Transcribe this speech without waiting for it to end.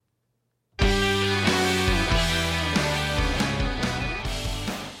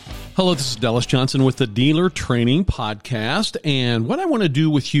Hello, this is Dallas Johnson with the Dealer Training Podcast, and what I want to do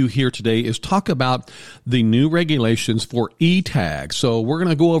with you here today is talk about the new regulations for eTag. So we're going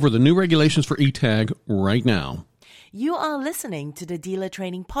to go over the new regulations for eTag right now. You are listening to the Dealer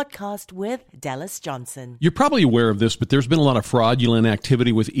Training Podcast with Dallas Johnson. You're probably aware of this, but there's been a lot of fraudulent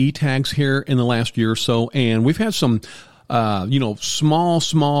activity with eTags here in the last year or so, and we've had some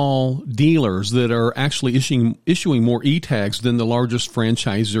small dealers that are actually issuing more eTags than the largest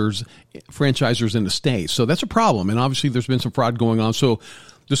franchisors in the state. So that's a problem. And obviously there's been some fraud going on. So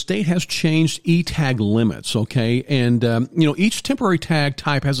the state has changed eTag limits. Okay. And, each temporary tag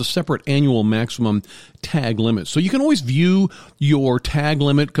type has a separate annual maximum tag limit. So you can always view your tag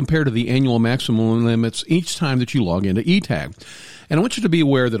limit compared to the annual maximum limits each time that you log into eTag. And I want you to be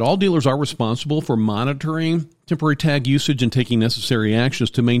aware that all dealers are responsible for monitoring temporary tag usage and taking necessary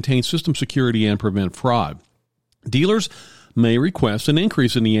actions to maintain system security and prevent fraud. Dealers may request an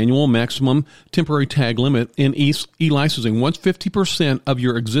increase in the annual maximum temporary tag limit in e-licensing once 50% of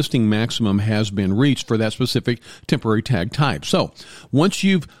your existing maximum has been reached for that specific temporary tag type. So once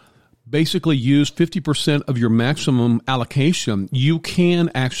you've basically use 50% of your maximum allocation, you can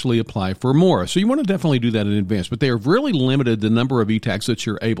actually apply for more. So you want to definitely do that in advance, but they have really limited the number of eTags that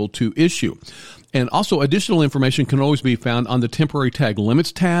you're able to issue. And also additional information can always be found on the temporary tag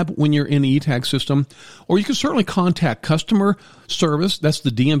limits tab when you're in the eTag system, or you can certainly contact customer service. That's the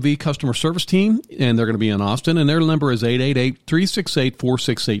DMV customer service team, and they're going to be in Austin, and their number is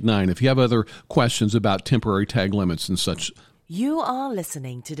 888-368-4689 if you have other questions about temporary tag limits and such. You are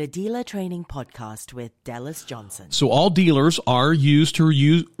listening to the Dealer Training Podcast with Dallas Johnson. So all dealers are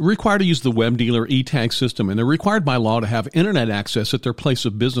required to use the web dealer eTag system, and they're required by law to have internet access at their place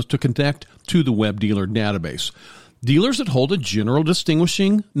of business to connect to the web dealer database. Dealers that hold a general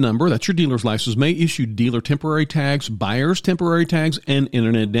distinguishing number, that's your dealer's license, may issue dealer temporary tags, buyer's temporary tags, and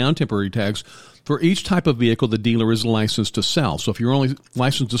internet down temporary tags for each type of vehicle the dealer is licensed to sell. So if you're only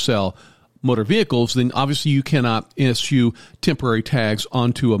licensed to sell motor vehicles, then obviously you cannot issue temporary tags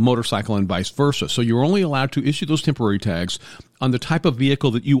onto a motorcycle and vice versa. So you're only allowed to issue those temporary tags on the type of vehicle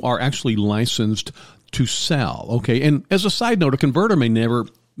that you are actually licensed to sell. Okay. And as a side note, a converter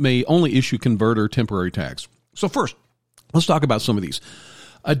may only issue converter temporary tags. So first, let's talk about some of these.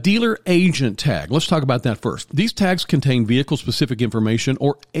 A dealer agent tag. Let's talk about that first. These tags contain vehicle-specific information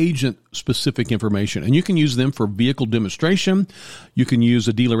or agent-specific information, and you can use them for vehicle demonstration. You can use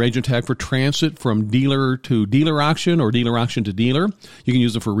a dealer agent tag for transit from dealer to dealer auction or dealer auction to dealer. You can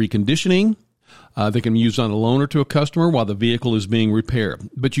use them for reconditioning. They can be used on a loaner to a customer while the vehicle is being repaired.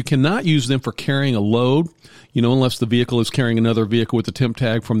 But you cannot use them for carrying a load, unless the vehicle is carrying another vehicle with a temp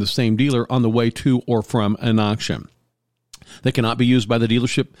tag from the same dealer on the way to or from an auction. They cannot be used by the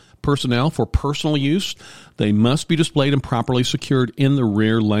dealership personnel for personal use. They must be displayed and properly secured in the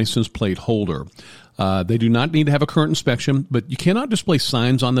rear license plate holder. They do not need to have a current inspection, but you cannot display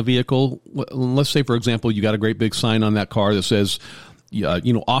signs on the vehicle. Let's say, for example, you got a great big sign on that car that says,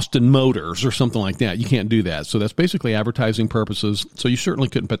 Austin Motors or something like that. You can't do that. So that's basically advertising purposes. So you certainly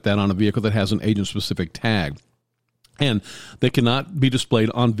couldn't put that on a vehicle that has an agent-specific tag. And they cannot be displayed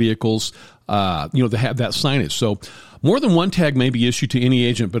on vehicles, that have that signage. So more than one tag may be issued to any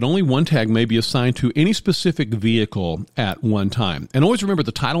agent, but only one tag may be assigned to any specific vehicle at one time. And always remember,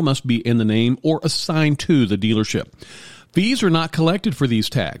 the title must be in the name or assigned to the dealership. Fees are not collected for these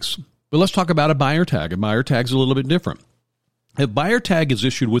tags. But let's talk about a buyer tag. A buyer tag is a little bit different. A buyer tag is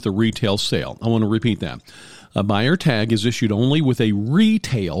issued with a retail sale. I want to repeat that. A buyer tag is issued only with a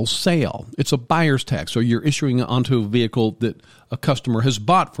retail sale. It's a buyer's tag. So you're issuing onto a vehicle that a customer has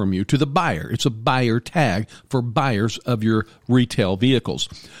bought from you to the buyer. It's a buyer tag for buyers of your retail vehicles.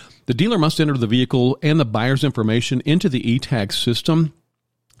 The dealer must enter the vehicle and the buyer's information into the eTag system.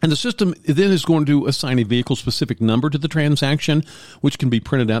 And the system then is going to assign a vehicle-specific number to the transaction, which can be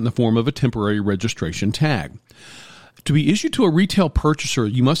printed out in the form of a temporary registration tag. To be issued to a retail purchaser,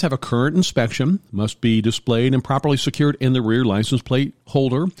 you must have a current inspection, must be displayed and properly secured in the rear license plate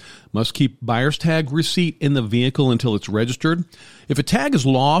holder, must keep buyer's tag receipt in the vehicle until it's registered. If a tag is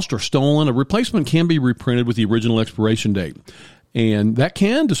lost or stolen, a replacement can be reprinted with the original expiration date. And that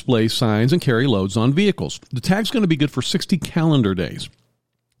can display signs and carry loads on vehicles. The tag's going to be good for 60 calendar days.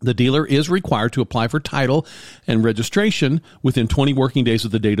 The dealer is required to apply for title and registration within 20 working days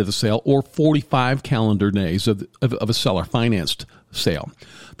of the date of the sale or 45 calendar days of a seller-financed sale.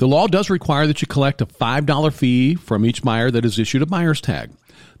 The law does require that you collect a $5 fee from each buyer that is issued a buyer's tag.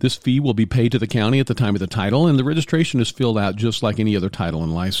 This fee will be paid to the county at the time of the title, and the registration is filled out just like any other title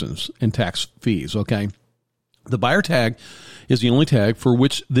and license and tax fees, okay? The buyer tag is the only tag for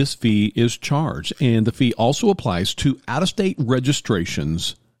which this fee is charged, and the fee also applies to out-of-state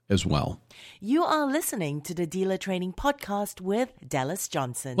registrations as well. You are listening to the Dealer Training Podcast with Dallas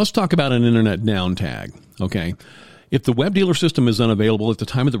Johnson. Let's talk about an internet down tag, okay? If the web dealer system is unavailable at the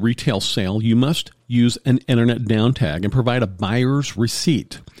time of the retail sale, you must use an internet down tag and provide a buyer's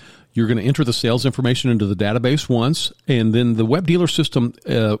receipt. You're going to enter the sales information into the database once, and then the web dealer system,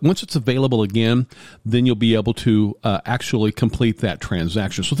 once it's available again, then you'll be able to actually complete that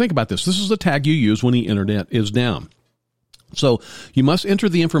transaction. So think about this. This is the tag you use when the internet is down. So you must enter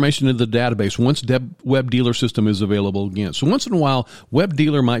the information into the database once web dealer system is available again. So once in a while, web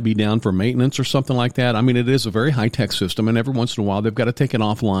dealer might be down for maintenance or something like that. I mean, it is a very high-tech system, and every once in a while, they've got to take it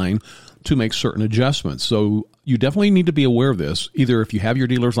offline to make certain adjustments. So you definitely need to be aware of this, either if you have your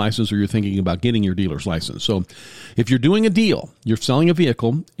dealer's license or you're thinking about getting your dealer's license. So if you're doing a deal, you're selling a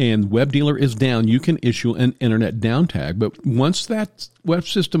vehicle, and web dealer is down, you can issue an internet down tag. But once that web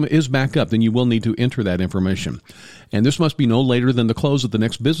system is back up, then you will need to enter that information. And this must be no later than the close of the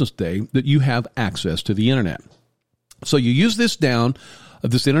next business day that you have access to the internet. So you use this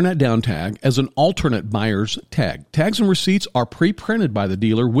internet down tag as an alternate buyer's tag. Tags and receipts are pre-printed by the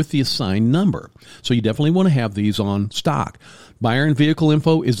dealer with the assigned number. So you definitely want to have these on stock. Buyer and vehicle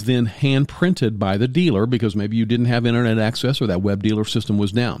info is then hand printed by the dealer because maybe you didn't have internet access or that web dealer system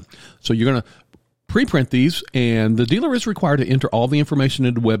was down. So you're going to pre-print these, and the dealer is required to enter all the information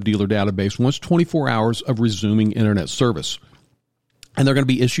into the web dealer database once 24 hours of resuming internet service. And they're going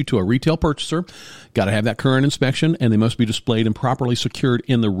to be issued to a retail purchaser. Got to have that current inspection, and they must be displayed and properly secured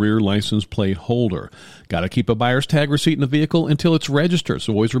in the rear license plate holder. Got to keep a buyer's tag receipt in the vehicle until it's registered.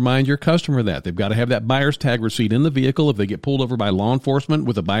 So always remind your customer that. They've got to have that buyer's tag receipt in the vehicle. If they get pulled over by law enforcement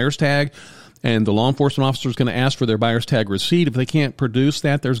with a buyer's tag, and the law enforcement officer is going to ask for their buyer's tag receipt, if they can't produce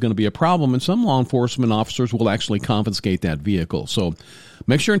that, there's going to be a problem, and some law enforcement officers will actually confiscate that vehicle. So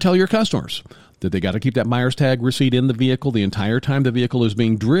make sure and tell your customers that they got to keep that buyer's tag receipt in the vehicle the entire time the vehicle is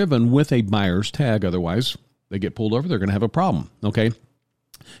being driven with a buyer's tag. Otherwise, they get pulled over, they're going to have a problem, okay?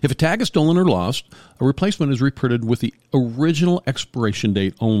 If a tag is stolen or lost, a replacement is reprinted with the original expiration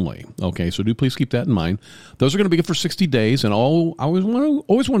date only. Okay, so do please keep that in mind. Those are going to be good for 60 days, and I always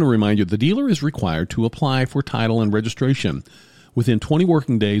want to remind you, the dealer is required to apply for title and registration within 20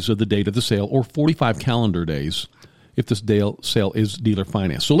 working days of the date of the sale or 45 calendar days if this sale is dealer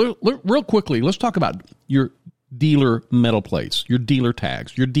finance. So real quickly, let's talk about your dealer metal plates, your dealer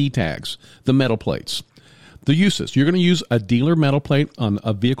tags, your D tags, the metal plates. The uses. You're going to use a dealer metal plate on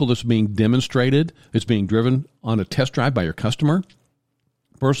a vehicle that's being demonstrated. It's being driven on a test drive by your customer.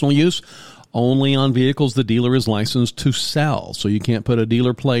 Personal use, only on vehicles the dealer is licensed to sell. So you can't put a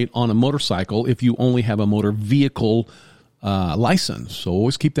dealer plate on a motorcycle if you only have a motor vehicle license. So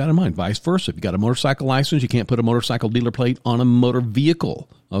always keep that in mind. Vice versa. If you got a motorcycle license, you can't put a motorcycle dealer plate on a motor vehicle.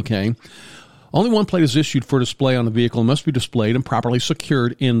 Okay. Only one plate is issued for display on the vehicle and must be displayed and properly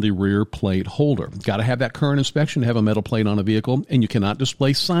secured in the rear plate holder. Got to have that current inspection to have a metal plate on a vehicle, and you cannot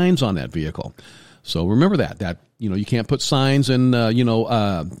display signs on that vehicle. So remember that you can't put signs and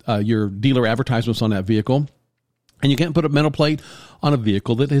your dealer advertisements on that vehicle, and you can't put a metal plate on a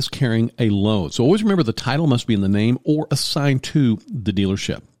vehicle that is carrying a load. So always remember the title must be in the name or assigned to the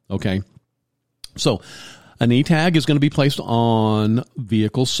dealership. Okay, so an eTag is going to be placed on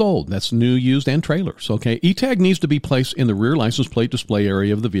vehicles sold. That's new, used, and trailers. Okay, eTag needs to be placed in the rear license plate display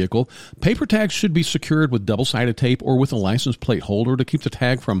area of the vehicle. Paper tags should be secured with double-sided tape or with a license plate holder to keep the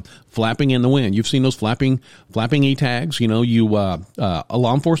tag from flapping in the wind. You've seen those flapping eTags. A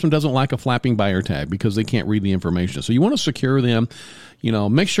law enforcement doesn't like a flapping buyer tag because they can't read the information. So you want to secure them.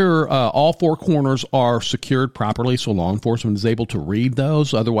 Make sure all four corners are secured properly so law enforcement is able to read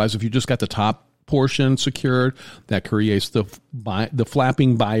those. Otherwise, if you just got the top portion secured, that creates the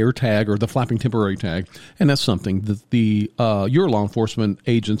flapping buyer tag or the flapping temporary tag, and that's something that your law enforcement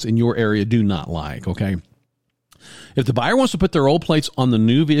agents in your area do not like. Okay, if the buyer wants to put their old plates on the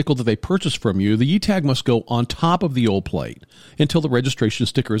new vehicle that they purchased from you, the eTag must go on top of the old plate until the registration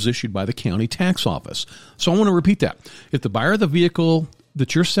sticker is issued by the county tax office. So I want to repeat that. If the buyer of the vehicle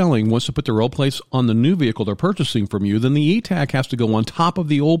that you're selling wants to put their old plates on the new vehicle they're purchasing from you, then the eTag has to go on top of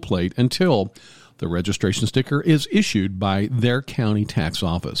the old plate until the registration sticker is issued by their county tax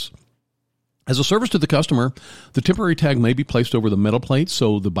office. As a service to the customer, the temporary tag may be placed over the metal plate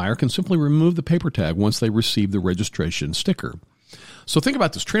so the buyer can simply remove the paper tag once they receive the registration sticker. So think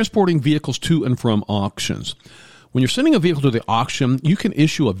about this, transporting vehicles to and from auctions. When you're sending a vehicle to the auction, you can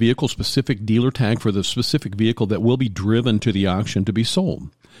issue a vehicle-specific dealer tag for the specific vehicle that will be driven to the auction to be sold.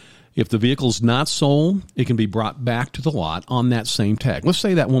 If the vehicle is not sold, it can be brought back to the lot on that same tag. Let's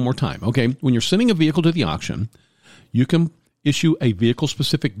say that one more time, okay? When you're sending a vehicle to the auction, you can issue a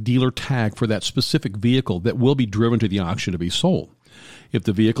vehicle-specific dealer tag for that specific vehicle that will be driven to the auction to be sold. If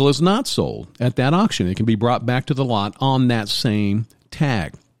the vehicle is not sold at that auction, it can be brought back to the lot on that same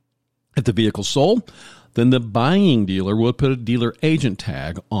tag. If the vehicle is sold, then the buying dealer will put a dealer agent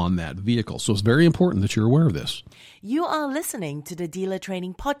tag on that vehicle. So it's very important that you're aware of this. You are listening to the Dealer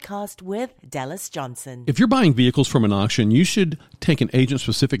Training Podcast with Dallas Johnson. If you're buying vehicles from an auction, you should take an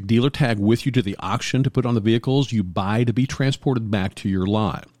agent-specific dealer tag with you to the auction to put on the vehicles you buy to be transported back to your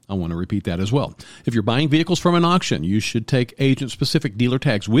lot. I want to repeat that as well. If you're buying vehicles from an auction, you should take agent-specific dealer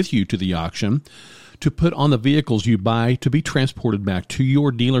tags with you to the auction to put on the vehicles you buy to be transported back to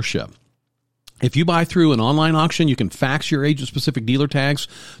your dealership. If you buy through an online auction, you can fax your agent-specific dealer tags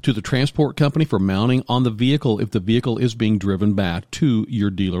to the transport company for mounting on the vehicle if the vehicle is being driven back to your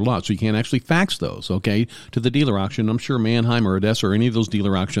dealer lot. So you can't actually fax those, okay, to the dealer auction. I'm sure Manheim or Odessa or any of those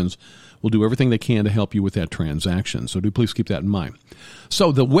dealer auctions will do everything they can to help you with that transaction. So do please keep that in mind.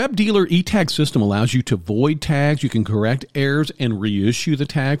 So the web dealer eTag system allows you to void tags. You can correct errors and reissue the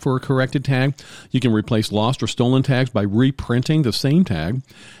tag for a corrected tag. You can replace lost or stolen tags by reprinting the same tag.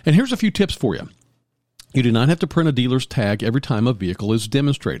 And here's a few tips for you. You do not have to print a dealer's tag every time a vehicle is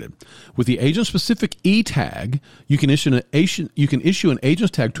demonstrated. With the agent-specific eTag, you can issue an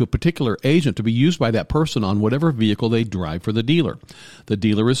agent's tag to a particular agent to be used by that person on whatever vehicle they drive for the dealer. The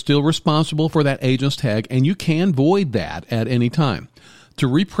dealer is still responsible for that agent's tag, and you can void that at any time. To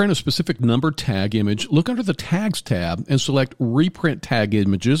reprint a specific numbered tag image, look under the Tags tab and select Reprint Tag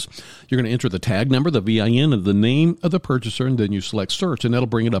Images. You're going to enter the tag number, the VIN, and the name of the purchaser, and then you select Search, and that'll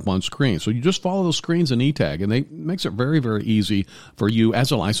bring it up on screen. So you just follow those screens in eTag, and it makes it very, very easy for you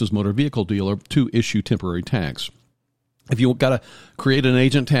as a licensed motor vehicle dealer to issue temporary tags. If you've got to create an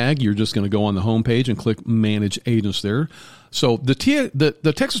agent tag, you're just going to go on the home page and click Manage Agents there. So the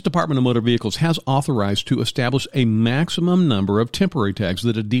Texas Department of Motor Vehicles has authorized to establish a maximum number of temporary tags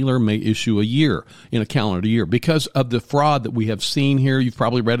that a dealer may issue a year in a calendar year. Because of the fraud that we have seen here, you've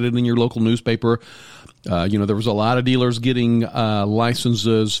probably read it in your local newspaper. There was a lot of dealers getting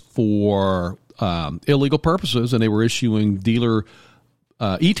licenses for illegal purposes, and they were issuing dealer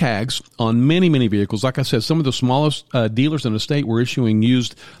eTags on many, many vehicles. Like I said, some of the smallest dealers in the state were issuing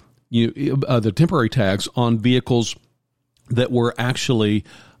the temporary tags on vehicles that were actually,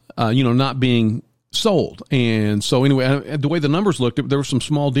 not being sold. And so anyway, the way the numbers looked, there were some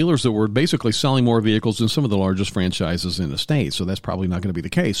small dealers that were basically selling more vehicles than some of the largest franchises in the state. So that's probably not going to be the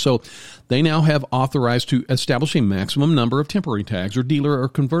case. So they now have authorized to establish a maximum number of temporary tags or dealer or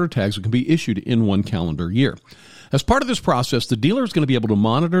converter tags that can be issued in one calendar year. As part of this process, the dealer is going to be able to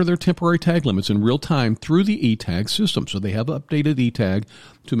monitor their temporary tag limits in real time through the eTag system. So they have updated eTag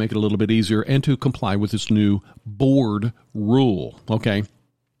to make it a little bit easier and to comply with this new board rule. Okay.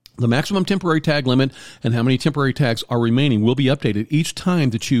 The maximum temporary tag limit and how many temporary tags are remaining will be updated each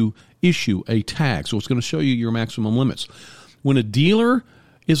time that you issue a tag. So it's going to show you your maximum limits. When a dealer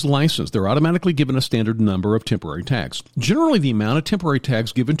is licensed, they're automatically given a standard number of temporary tags. Generally, the amount of temporary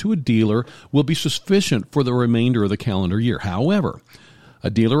tags given to a dealer will be sufficient for the remainder of the calendar year. However,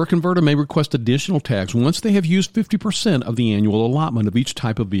 a dealer or converter may request additional tags once they have used 50% of the annual allotment of each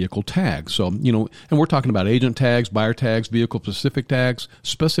type of vehicle tag. So, and we're talking about agent tags, buyer tags, vehicle-specific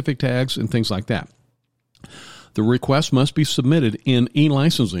tags, and things like that. The request must be submitted in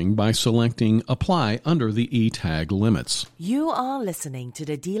e-licensing by selecting Apply under the eTag limits. You are listening to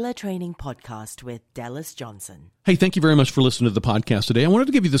the Dealer Training Podcast with Dallas Johnson. Hey, thank you very much for listening to the podcast today. I wanted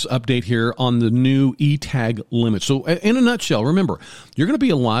to give you this update here on the new eTag limits. So in a nutshell, remember, you're going to be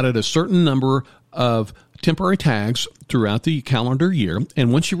allotted a certain number of temporary tags throughout the calendar year.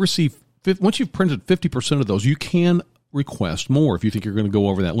 And once you've printed 50% of those, you can request more if you think you're going to go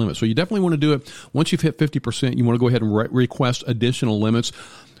over that limit. So you definitely want to do it. Once you've hit 50%, you want to go ahead and request additional limits.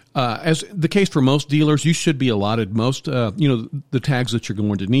 As the case for most dealers, you should be allotted most, the tags that you're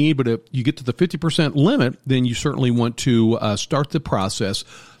going to need. But if you get to the 50% limit, then you certainly want to start the process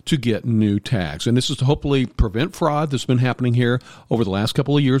to get new tags. And this is to hopefully prevent fraud that's been happening here over the last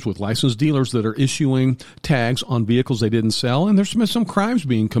couple of years with licensed dealers that are issuing tags on vehicles they didn't sell. And there's been some crimes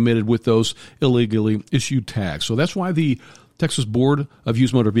being committed with those illegally issued tags. So that's why the Texas Board of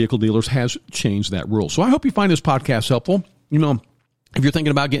Used Motor Vehicle Dealers has changed that rule. So I hope you find this podcast helpful. If you're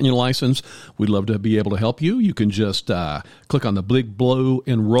thinking about getting your license, we'd love to be able to help you. You can just click on the big blue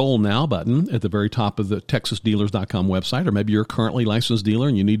Enroll Now button at the very top of the TexasDealers.com website, or maybe you're a currently licensed dealer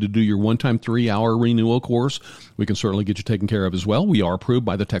and you need to do your one-time 3-hour renewal course. We can certainly get you taken care of as well. We are approved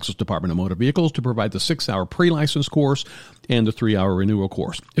by the Texas Department of Motor Vehicles to provide the 6-hour pre-license course and the 3-hour renewal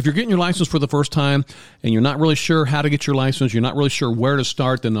course. If you're getting your license for the first time and you're not really sure how to get your license, you're not really sure where to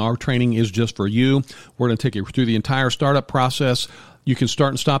start, then our training is just for you. We're going to take you through the entire startup process. You can start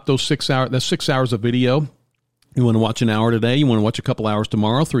and stop those 6 hours. That's 6 hours of video. You want to watch an hour today, you want to watch a couple hours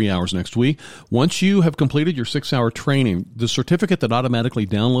tomorrow, 3 hours next week. Once you have completed your 6-hour training, the certificate that automatically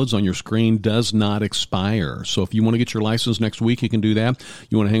downloads on your screen does not expire. So if you want to get your license next week, you can do that.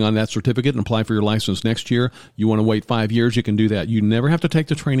 You want to hang on to that certificate and apply for your license next year. You want to wait 5 years, you can do that. You never have to take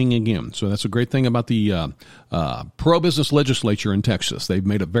the training again. So that's a great thing about the pro-business legislature in Texas. They've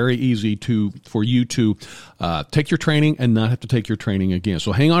made it very easy for you to take your training and not have to take your training again.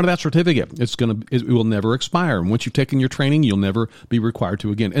 So hang on to that certificate. It will never expire. And once you've taken your training, you'll never be required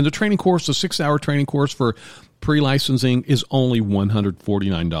to again. And the training course, the 6-hour training course for pre-licensing is only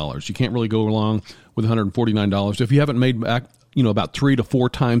 $149. You can't really go wrong with $149. If you haven't made back, about 3 to 4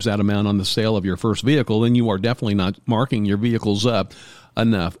 times that amount on the sale of your first vehicle, then you are definitely not marking your vehicles up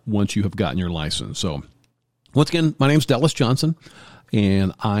enough once you have gotten your license. So once again, my name's Dallas Johnson,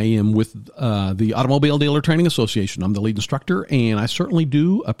 and I am with the Automobile Dealer Training Association. I'm the lead instructor, and I certainly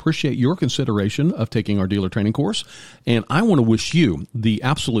do appreciate your consideration of taking our dealer training course. And I want to wish you the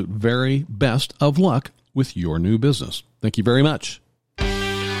absolute very best of luck with your new business. Thank you very much.